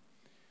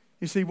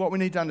 You see, what we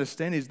need to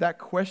understand is that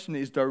question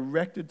is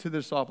directed to the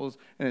disciples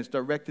and it's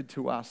directed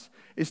to us.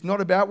 It's not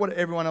about what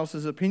everyone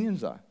else's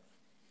opinions are.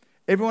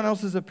 Everyone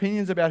else's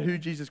opinions about who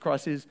Jesus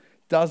Christ is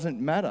doesn't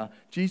matter.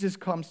 Jesus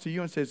comes to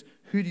you and says,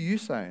 who do you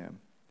say I am?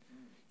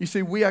 You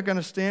see, we are going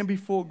to stand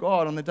before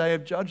God on the day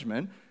of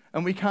judgment,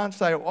 and we can't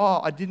say,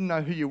 oh, I didn't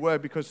know who you were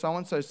because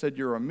so-and-so said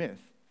you're a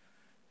myth.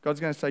 God's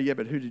going to say, yeah,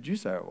 but who did you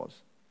say it was?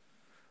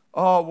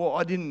 Oh, well,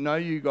 I didn't know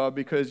you, God,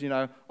 because,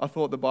 I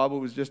thought the Bible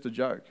was just a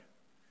joke.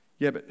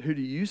 Yeah, but who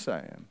do you say I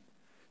am?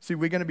 See,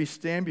 we're going to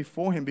stand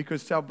before him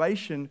because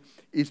salvation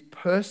is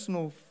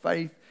personal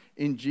faith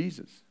in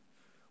Jesus.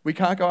 We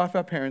can't go off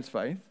our parents'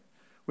 faith.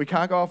 We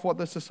can't go off what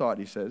the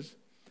society says.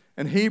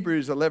 And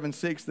Hebrews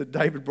 11:6 that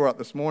David brought up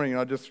this morning,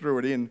 and I just threw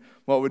it in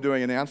while we're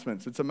doing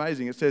announcements. It's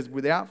amazing. It says,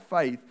 without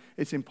faith,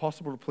 it's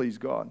impossible to please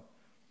God.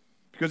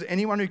 Because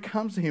anyone who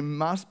comes to him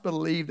must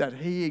believe that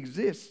he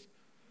exists.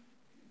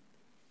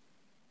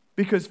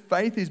 Because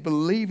faith is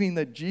believing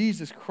that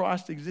Jesus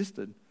Christ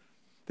existed,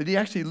 that he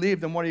actually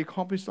lived, and what he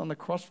accomplished on the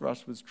cross for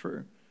us was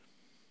true.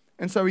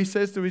 And so he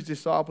says to his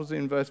disciples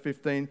in verse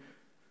 15,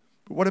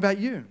 but what about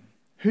you?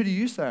 Who do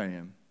you say I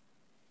am?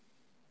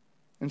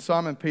 And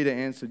Simon Peter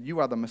answered, you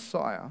are the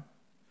Messiah,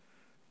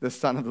 the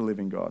Son of the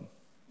living God.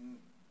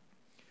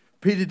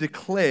 Peter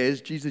declares,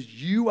 Jesus,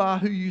 you are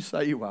who you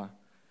say you are.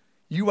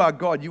 You are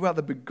God. You are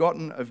the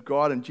begotten of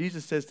God. And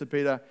Jesus says to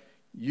Peter,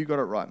 you got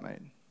it right,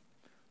 mate.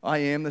 I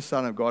am the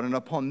Son of God. And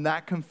upon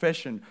that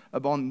confession,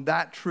 upon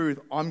that truth,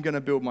 I'm going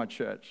to build my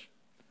church.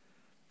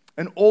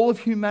 And all of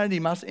humanity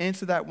must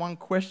answer that one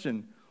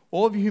question.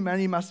 All of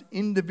humanity must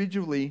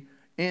individually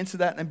answer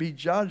that and be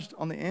judged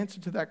on the answer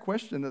to that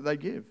question that they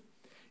give.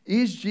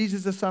 Is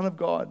Jesus the Son of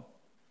God?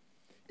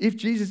 If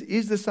Jesus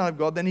is the Son of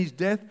God, then his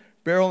death,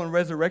 burial, and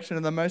resurrection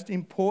are the most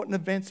important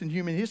events in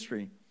human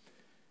history.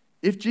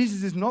 If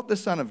Jesus is not the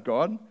Son of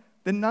God,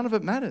 then none of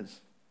it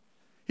matters.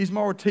 His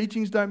moral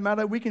teachings don't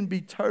matter. We can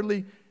be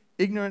totally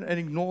ignorant and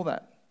ignore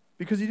that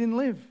because he didn't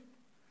live.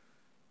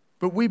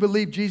 But we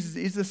believe Jesus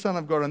is the Son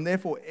of God, and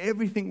therefore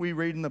everything we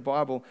read in the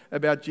Bible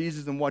about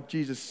Jesus and what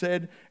Jesus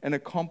said and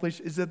accomplished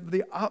is of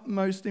the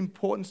utmost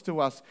importance to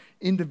us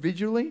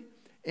individually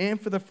and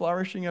for the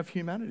flourishing of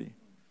humanity.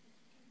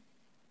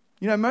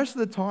 Most of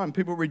the time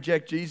people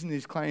reject Jesus and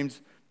his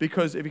claims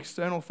because of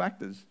external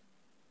factors.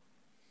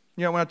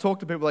 When I talk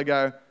to people, they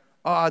go,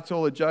 oh, it's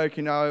all a joke,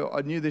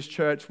 I knew this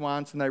church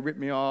once and they ripped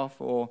me off,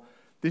 or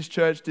this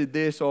church did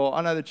this, or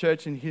I know the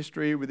church in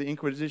history with the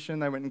Inquisition,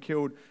 they went and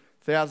killed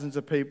thousands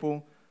of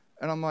people.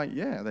 And I'm like,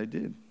 yeah, they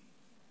did.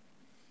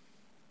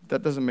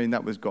 That doesn't mean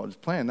that was God's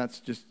plan. That's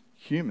just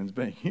humans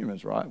being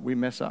humans, right? We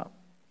mess up.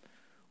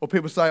 Or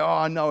people say, oh,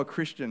 I know a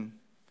Christian.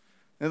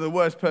 They're the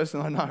worst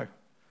person I know.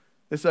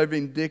 They're so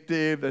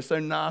vindictive. They're so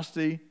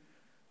nasty.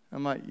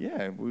 I'm like,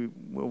 yeah,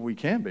 we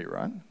can be,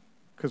 right?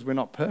 Because we're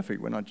not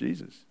perfect. We're not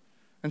Jesus.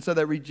 And so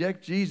they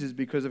reject Jesus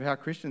because of how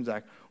Christians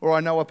act. Or I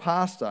know a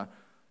pastor.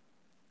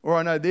 Or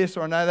I know this,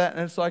 or I know that.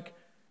 And it's like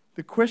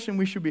the question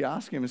we should be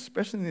asking him,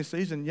 especially in this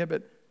season, yeah,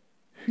 but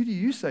who do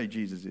you say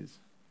Jesus is?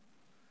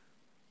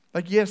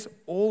 Like, yes,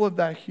 all of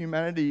that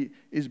humanity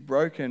is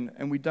broken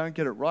and we don't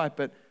get it right,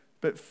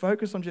 but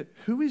focus on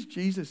who is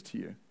Jesus to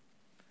you?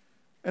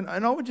 And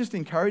I would just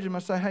encourage him. I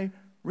say, hey,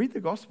 read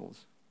the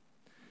Gospels.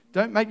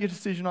 Don't make your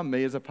decision on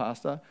me as a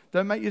pastor.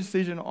 Don't make your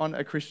decision on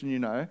a Christian you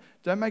know.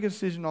 Don't make a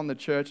decision on the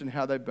church and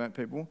how they burnt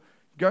people.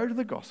 Go to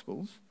the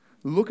Gospels,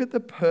 look at the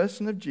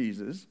person of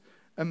Jesus,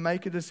 and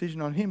make a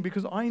decision on him,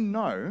 because I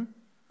know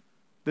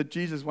that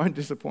Jesus won't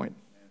disappoint.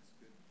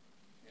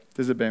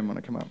 Does the band want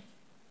to come up?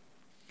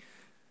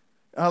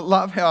 I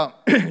love how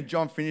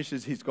John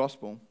finishes his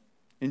Gospel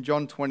in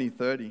John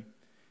 20:30.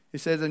 He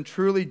says, and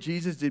truly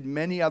Jesus did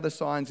many other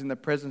signs in the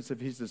presence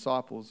of his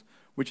disciples,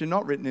 which are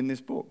not written in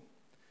this book.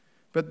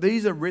 But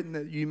these are written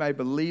that you may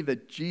believe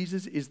that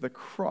Jesus is the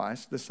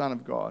Christ, the Son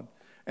of God,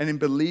 and in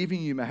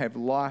believing you may have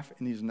life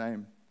in his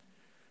name.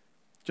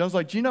 John's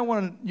like, you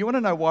want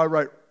to know why I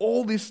wrote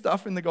all this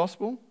stuff in the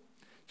Gospel?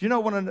 Do you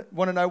want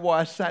to know why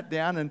I sat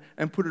down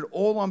and put it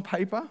all on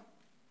paper?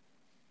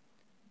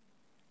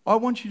 I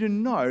want you to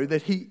know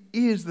that he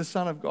is the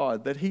Son of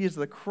God, that he is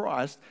the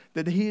Christ,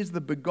 that he is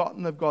the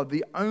begotten of God,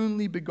 the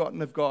only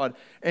begotten of God.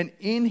 And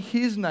in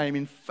his name,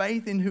 in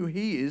faith in who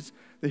he is,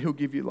 that he'll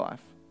give you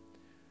life.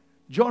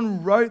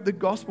 John wrote the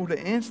Gospel to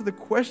answer the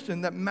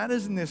question that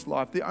matters in this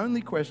life, the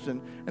only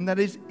question, and that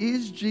is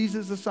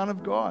Jesus the Son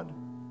of God?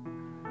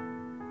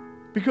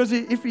 Because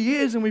if he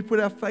is, and we put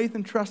our faith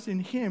and trust in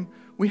him,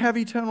 we have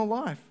eternal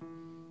life.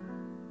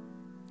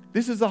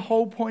 This is the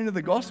whole point of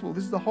the Gospel.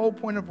 This is the whole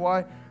point of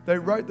why they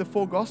wrote the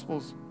 4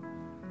 Gospels.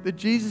 That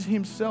Jesus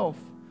himself,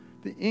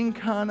 the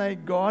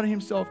incarnate God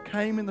himself,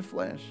 came in the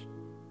flesh.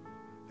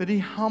 That he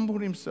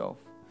humbled himself.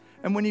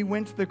 And when he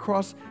went to the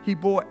cross, he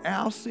bore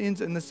our sins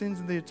and the sins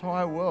of the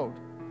entire world.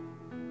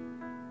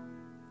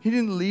 He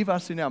didn't leave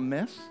us in our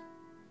mess.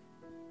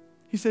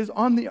 He says,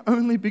 I'm the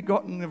only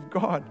begotten of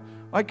God.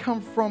 I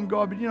come from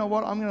God, but you know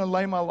what? I'm going to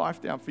lay my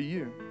life down for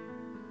you.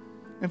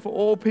 And for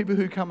all people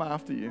who come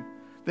after you.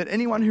 That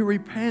anyone who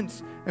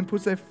repents and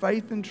puts their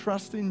faith and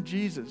trust in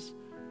Jesus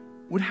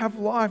would have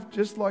life,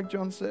 just like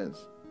John says.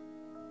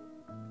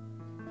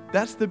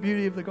 That's the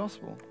beauty of the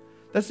Gospel.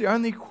 That's the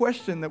only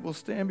question that we'll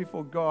stand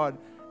before God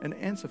and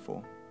answer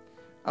for.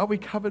 Are we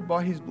covered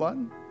by his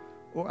blood,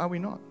 or are we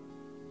not?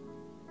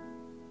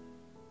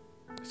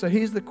 So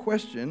here's the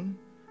question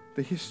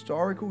the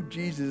historical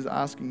Jesus is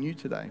asking you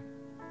today.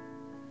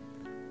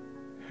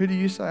 Who do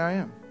you say I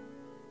am?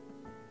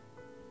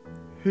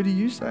 Who do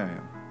you say I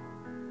am?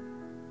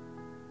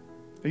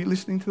 Are you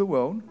listening to the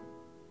world?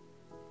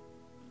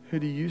 Who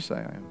do you say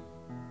I am?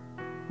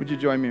 Would you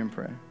join me in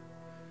prayer?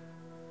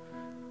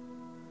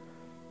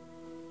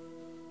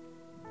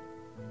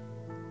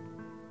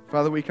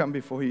 Father, we come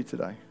before you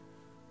today.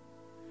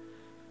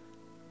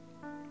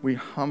 We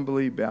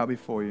humbly bow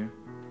before you.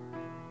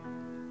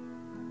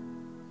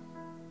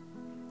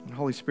 And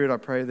Holy Spirit, I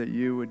pray that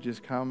you would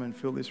just come and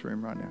fill this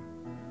room right now.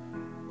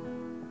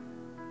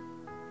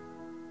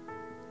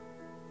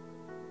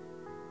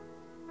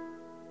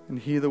 And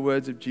hear the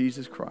words of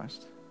Jesus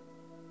Christ.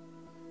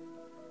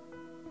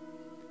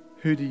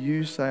 Who do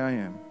you say I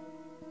am?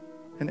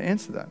 And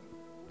answer that.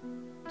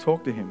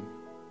 Talk to him.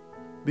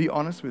 Be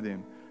honest with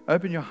him.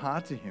 Open your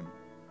heart to him.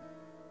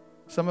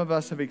 Some of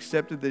us have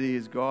accepted that he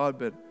is God,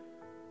 but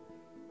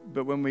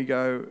when we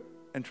go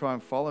and try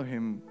and follow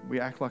him, we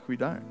act like we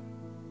don't.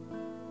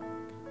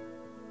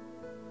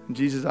 And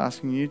Jesus is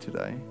asking you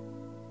today,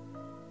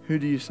 who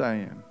do you say I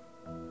am?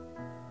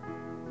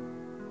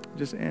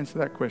 Just answer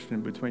that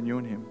question between you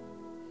and him.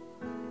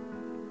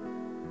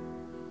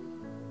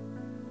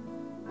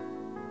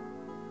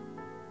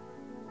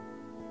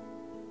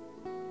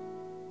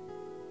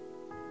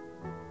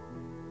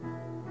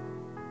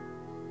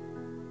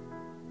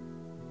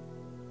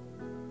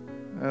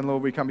 And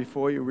Lord, we come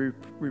before you, we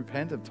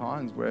repent of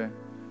times where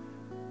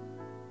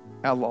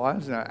our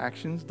lives and our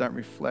actions don't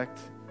reflect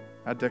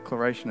our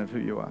declaration of who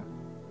you are.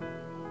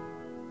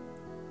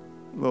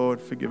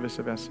 Lord, forgive us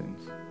of our sins.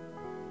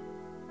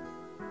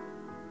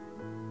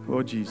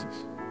 Lord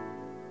Jesus,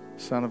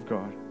 Son of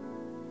God,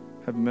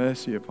 have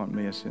mercy upon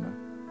me, a sinner.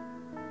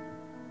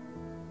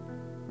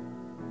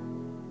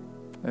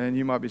 And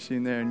you might be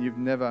sitting there and you've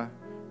never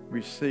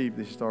received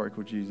the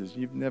historical Jesus.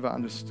 You've never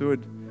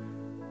understood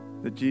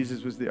that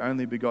Jesus was the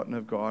only begotten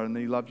of God and that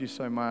he loved you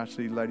so much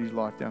that he laid his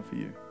life down for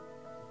you.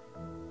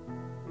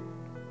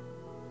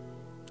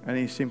 And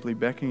he's simply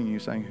beckoning you,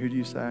 saying, who do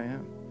you say I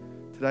am?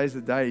 Today's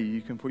the day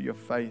you can put your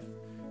faith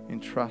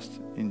and trust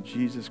in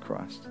Jesus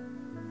Christ.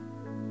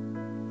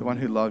 The one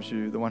who loves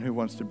you, the one who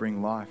wants to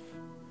bring life,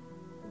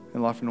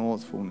 and life in all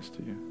its fullness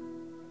to you.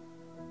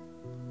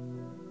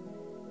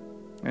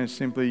 And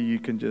simply you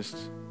can just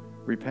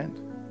repent.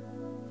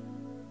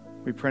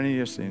 Repent of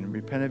your sin,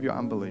 repent of your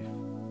unbelief.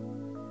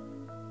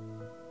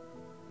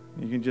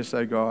 You can just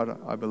say, God,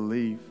 I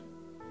believe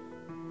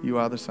you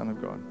are the Son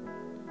of God,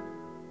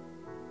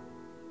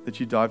 that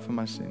you died for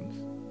my sins,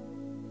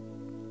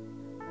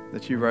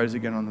 that you rose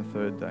again on the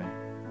third day.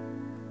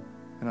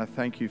 And I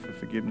thank you for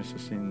forgiveness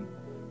of sin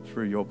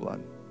through your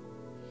blood.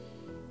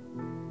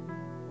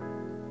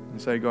 And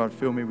say, God,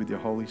 fill me with your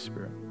Holy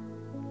Spirit,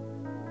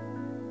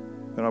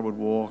 that I would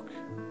walk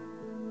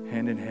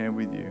hand in hand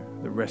with you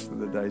the rest of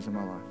the days of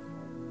my life.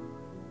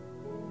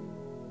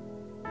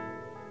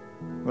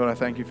 Lord, I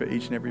thank you for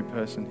each and every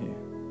person here.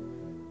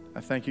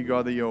 I thank you,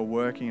 God, that you're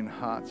working in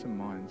hearts and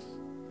minds,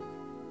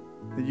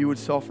 that you would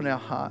soften our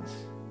hearts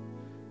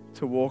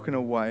to walk in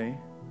a way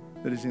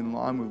that is in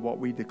line with what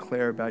we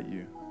declare about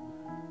you,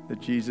 that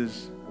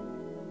Jesus,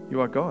 you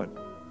are God.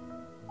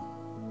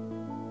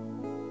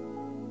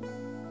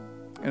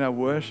 And our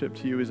worship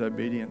to you is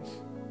obedience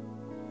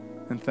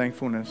and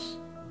thankfulness.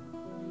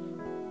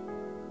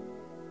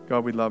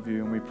 God, we love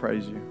you and we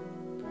praise you.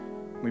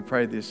 We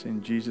pray this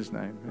in Jesus'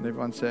 name. And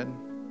everyone said,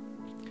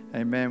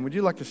 amen. Would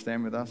you like to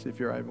stand with us if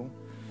you're able?